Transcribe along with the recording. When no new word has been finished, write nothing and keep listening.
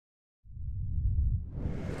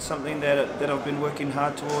something that I've been working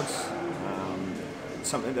hard towards. It's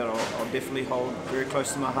something that I'll definitely hold very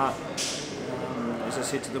close to my heart. As I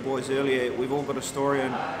said to the boys earlier, we've all got a story,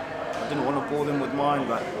 and I didn't want to bore them with mine,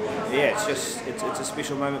 but yeah, it's a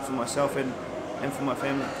special moment for myself and for my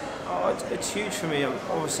family. Oh, it's huge for me.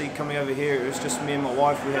 Obviously, coming over here, it was just me and my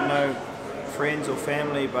wife. We had no friends or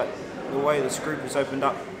family, but the way this group has opened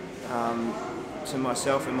up to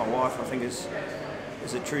myself and my wife, I think is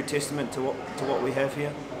a true testament to what we have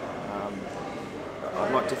here.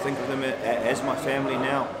 I'd like to think of them as my family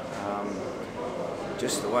now.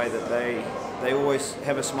 Just the way that they always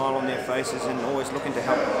have a smile on their faces and always looking to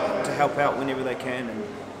help out whenever they can. And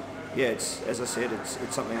yeah, as I said, it's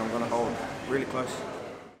something I'm going to hold really close.